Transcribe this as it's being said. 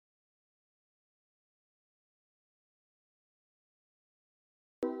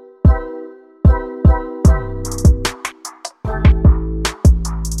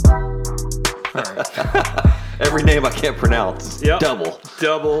Every name I can't pronounce. Yep.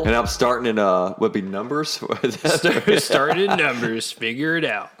 Double. And I'm starting in, would be numbers? Starting in numbers. Figure it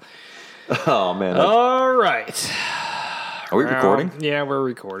out. Oh, man. All right. Are we recording? Yeah, we're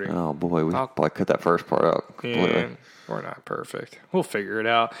recording. Oh, boy. We probably cut that first part out completely. Yeah, we're not perfect. We'll figure it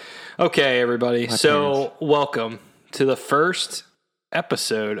out. Okay, everybody. Welcome to the first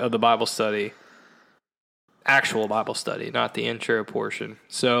episode of the Bible study. Actual Bible study, not the intro portion.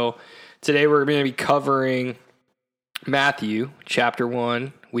 So today we're going to be covering Matthew chapter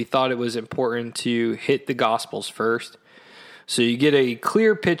 1. We thought it was important to hit the Gospels first, so you get a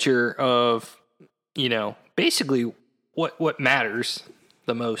clear picture of, basically what matters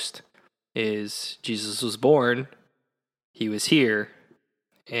the most is Jesus was born, he was here,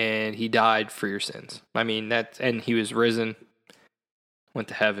 and he died for your sins. And he was risen, went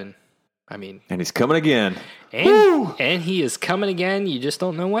to heaven. And he's coming again. And he is coming again. You just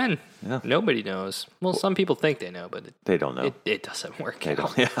don't know when. Yeah. Nobody knows. Well, some people think they know, but they don't know. It doesn't work out.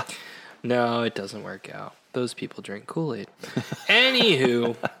 Don't, yeah. No, it doesn't work out. Those people drink Kool-Aid.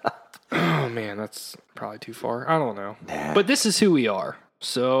 Anywho, oh man, that's probably too far. I don't know. Nah. But this is who we are.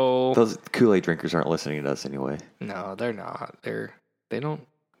 So those Kool-Aid drinkers aren't listening to us anyway. No, they're not. They don't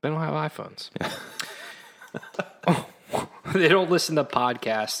have iPhones. They don't listen to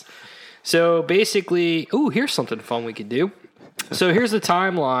podcasts. So basically, here's something fun we could do. So here's the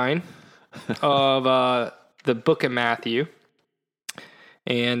timeline of the book of Matthew.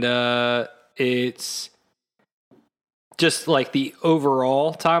 And it's just like the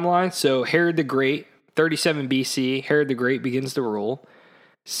overall timeline. So Herod the Great, 37 BC, Herod the Great begins to rule.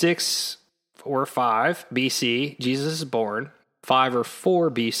 6 or 5 BC, Jesus is born. 5 or 4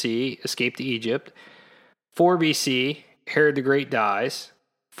 BC, escape to Egypt. 4 BC, Herod the Great dies.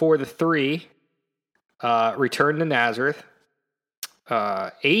 4 to 3, return to Nazareth.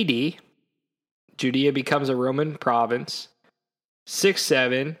 AD, Judea becomes a Roman province.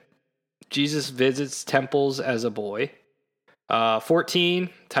 6-7, Jesus visits temples as a boy. 14,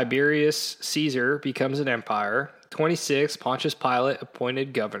 Tiberius Caesar becomes an empire. 26, Pontius Pilate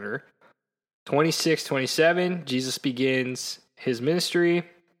appointed governor. 26-27, Jesus begins his ministry.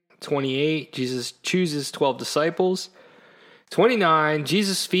 28, Jesus chooses 12 disciples. 29,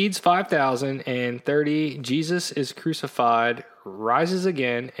 Jesus feeds 5,000, and 30, Jesus is crucified, rises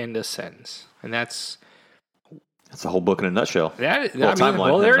again, and ascends. And that's the whole book in a nutshell.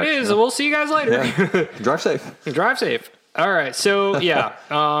 Timeline. There it is. Yeah. We'll see you guys later. Yeah. Drive safe. Drive safe. All right. So, yeah.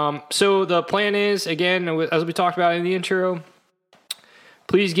 So the plan is, again, as we talked about in the intro,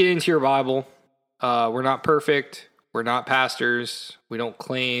 please get into your Bible. We're not perfect. We're not pastors. We don't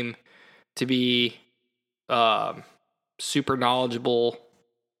claim to be super knowledgeable.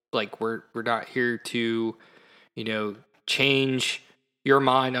 Like we're not here to, change your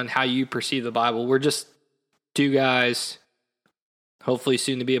mind on how you perceive the Bible. We're just 2 guys, hopefully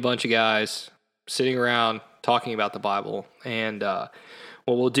soon to be a bunch of guys, sitting around talking about the Bible. And what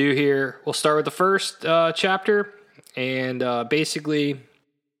we'll do here, we'll start with the first chapter. And basically,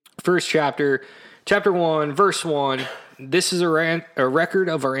 first chapter 1, verse 1, this is a record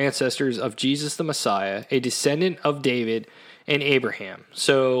of our ancestors of Jesus the Messiah, a descendant of David and Abraham.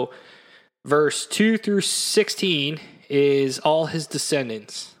 So verse 2 through 16 is all his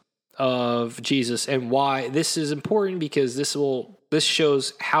descendants of Jesus, and why this is important, because this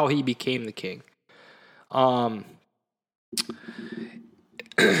shows how he became the king.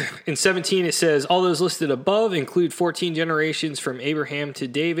 In 17 it says, all those listed above include 14 generations from Abraham to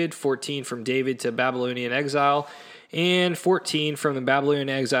David, 14 from David to Babylonian exile, and 14 from the Babylonian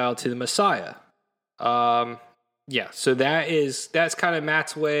exile to the Messiah. So that's kind of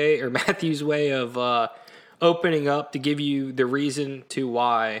Matthew's way of opening up to give you the reason to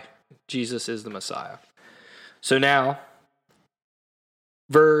why Jesus is the Messiah. So now,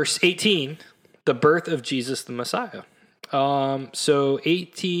 verse 18, the birth of Jesus the Messiah. So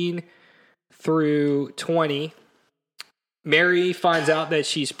 18 through 20, Mary finds out that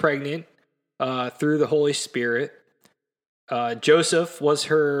she's pregnant through the Holy Spirit. Joseph was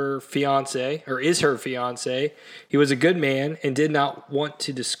her fiance, or is her fiance. He was a good man and did not want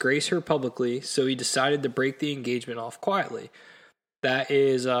to disgrace her publicly, so he decided to break the engagement off quietly. That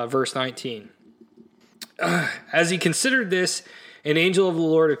is verse 19. As he considered this, an angel of the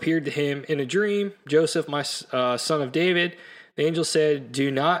Lord appeared to him in a dream. Joseph, my son of David, the angel said,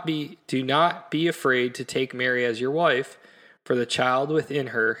 do not be afraid to take Mary as your wife, for the child within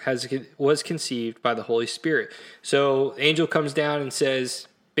her was conceived by the Holy Spirit. So the angel comes down and says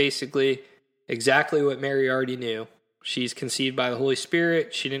basically exactly what Mary already knew. She's conceived by the Holy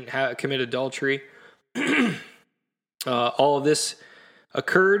Spirit. She didn't commit adultery. All of this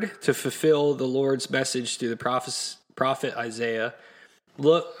occurred to fulfill the Lord's message through the prophet Isaiah.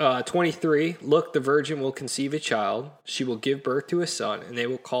 Look, 23, look, the virgin will conceive a child. She will give birth to a son, and they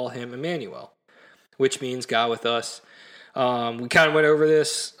will call him Emmanuel, which means God with us. We kind of went over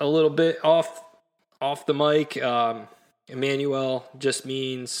this a little bit off the mic. Emmanuel just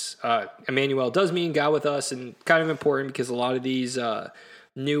means, Emmanuel does mean God with us, and kind of important because a lot of these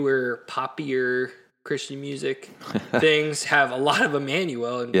newer, poppier Christian music things have a lot of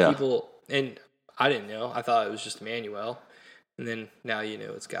Emmanuel, and people, and I didn't know. I thought it was just Emmanuel. And then now you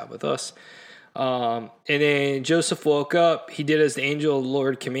know it's God with us. And then Joseph woke up. He did as the angel of the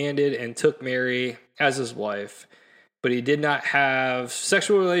Lord commanded and took Mary as his wife. But he did not have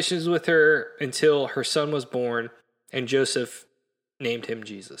sexual relations with her until her son was born, and Joseph named him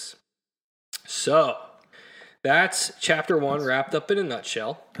Jesus. So that's chapter 1 wrapped up in a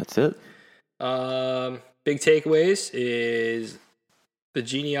nutshell. That's it. Big takeaways is the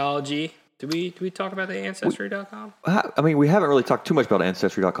genealogy. Did we talk about the Ancestry.com? I mean, we haven't really talked too much about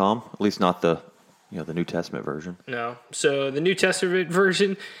Ancestry.com, at least not the New Testament version. No. So the New Testament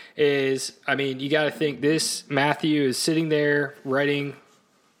version is, I mean, you got to think this Matthew is sitting there writing,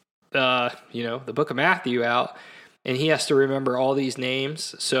 the book of Matthew out, and he has to remember all these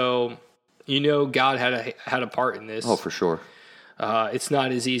names. So, God had a part in this. Oh, for sure. It's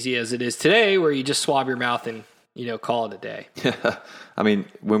not as easy as it is today, where you just swab your mouth and call it a day. I mean,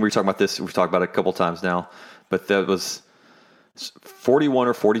 when we were talking about this, we've talked about it a couple times now, but that was 41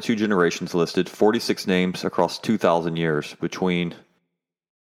 or 42 generations listed, 46 names across 2,000 years between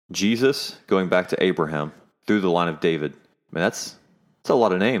Jesus going back to Abraham through the line of David. I mean, that's a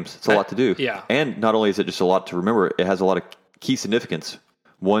lot of names. It's a lot to do. Yeah. And not only is it just a lot to remember, it has a lot of key significance.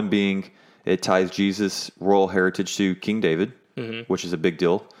 One being it ties Jesus' royal heritage to King David, which is a big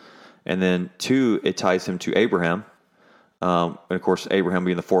deal. And then 2, it ties him to Abraham. And of course, Abraham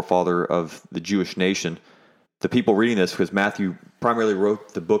being the forefather of the Jewish nation. The people reading this, because Matthew primarily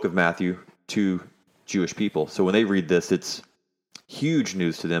wrote the book of Matthew to Jewish people. So when they read this, it's huge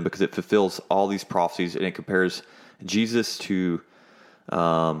news to them because it fulfills all these prophecies and it compares Jesus to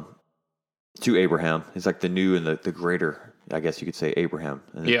Abraham. He's like the new and the greater, I guess you could say, Abraham.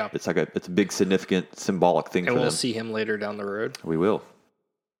 And it's like it's a big, significant, symbolic thing for them. And we'll see him later down the road. We will.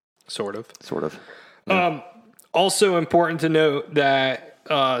 Sort of. Yeah. Also important to note that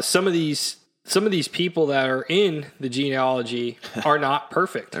some of these people that are in the genealogy are not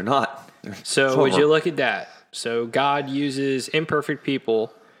perfect. They're not. So would you look at that? So God uses imperfect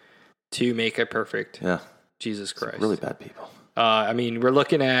people to make a perfect Jesus Christ. Really bad people. I mean, we're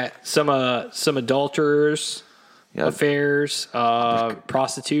looking at some adulterers, affairs,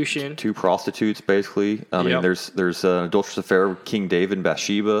 prostitution. 2 prostitutes, basically. I mean, there's an adulterous affair with King David and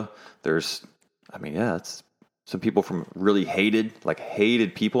Bathsheba. It's some people from really hated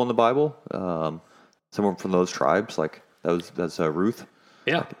people in the Bible. Someone from those tribes, like that's Ruth.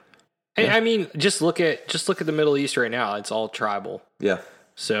 Yeah. I mean, just look at the Middle East right now. It's all tribal. Yeah.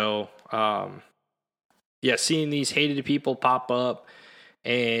 So, seeing these hated people pop up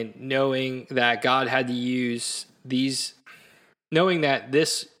and knowing that God had to use these, knowing that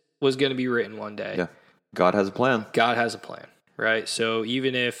this was going to be written one day. Yeah. God has a plan. God has a plan, right? So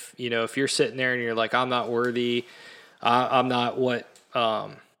even if you're sitting there and you're like, I'm not worthy, I'm not what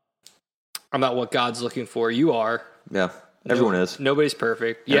God's looking for. You are. Yeah. Everyone is. Nobody's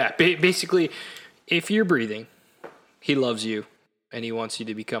perfect. Yeah. Basically, if you're breathing, he loves you and he wants you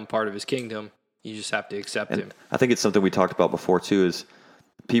to become part of his kingdom. You just have to accept him. I think it's something we talked about before too, is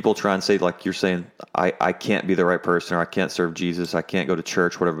people try and say, like you're saying, I can't be the right person, or I can't serve Jesus, I can't go to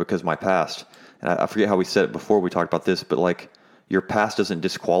church, whatever, because of my past. And I forget how we said it before we talked about this, but like your past doesn't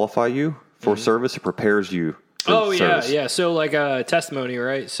disqualify you for service, it prepares you for service. Yeah. So like a testimony,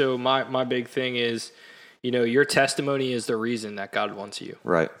 right? So my big thing is, your testimony is the reason that God wants you.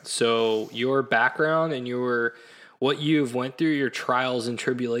 Right. So your background and what you've went through, your trials and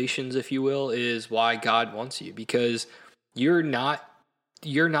tribulations, if you will, is why God wants you, because you're not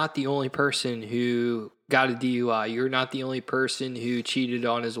the only person who got a DUI. You're not the only person who cheated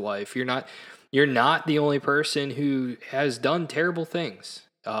on his wife. You're not the only person who has done terrible things.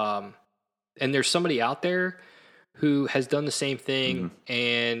 And there's somebody out there who has done the same thing,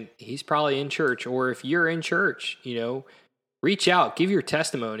 and he's probably in church. Or if you're in church, reach out, give your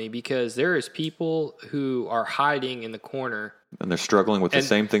testimony, because there is people who are hiding in the corner. And they're struggling with the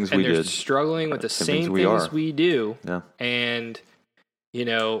same things we did. They're struggling with the same things we do. Yeah. And,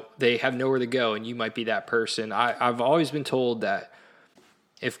 they have nowhere to go, and you might be that person. I've always been told that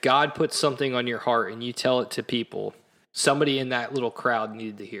if God puts something on your heart and you tell it to people, somebody in that little crowd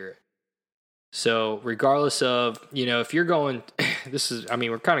needed to hear it. So regardless of, if you're going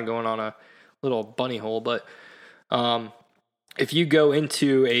we're kind of going on a little bunny hole, but if you go in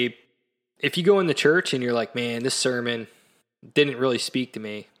the church and you're like, man, this sermon didn't really speak to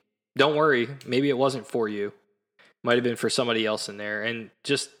me, don't worry. Maybe it wasn't for you. Might have been for somebody else in there. And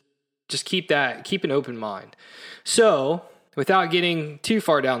just keep an open mind. So without getting too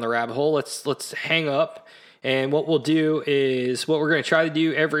far down the rabbit hole, let's hang up. And what we'll do is, what we're going to try to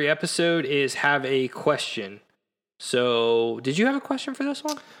do every episode is have a question. So did you have a question for this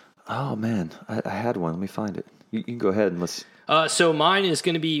one? Oh man, I had one. Let me find it. You can go ahead and let's. So mine is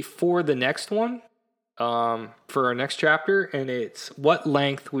going to be for the next one, for our next chapter. And it's, what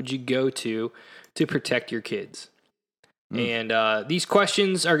length would you go to protect your kids? And these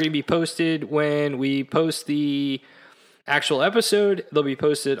questions are going to be posted when we post the actual episode. They'll be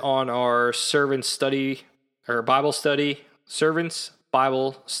posted on our Servants Bible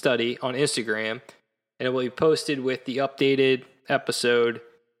Study on Instagram. And it will be posted with the updated episode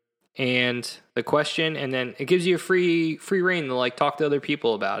and the question. And then it gives you a free reign to like talk to other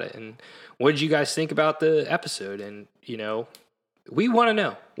people about it. And what did you guys think about the episode? And, we want to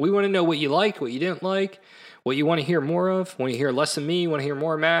know. We want to know what you liked, what you didn't like, what you want to hear more of. Want to hear less of me? Want to hear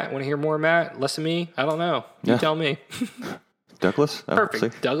more of Matt? Want to hear more of Matt? Less of me? I don't know. You tell me. Douglas?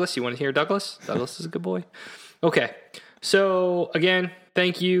 Perfect. Douglas, you want to hear Douglas? Douglas is a good boy. Okay. So, again,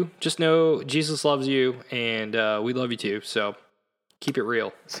 thank you. Just know Jesus loves you, and we love you too. So, keep it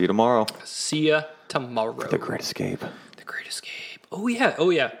real. See you tomorrow. See ya tomorrow. The Great Escape. The Great Escape. Oh,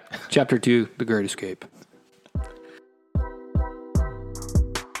 yeah. Chapter 2, The Great Escape.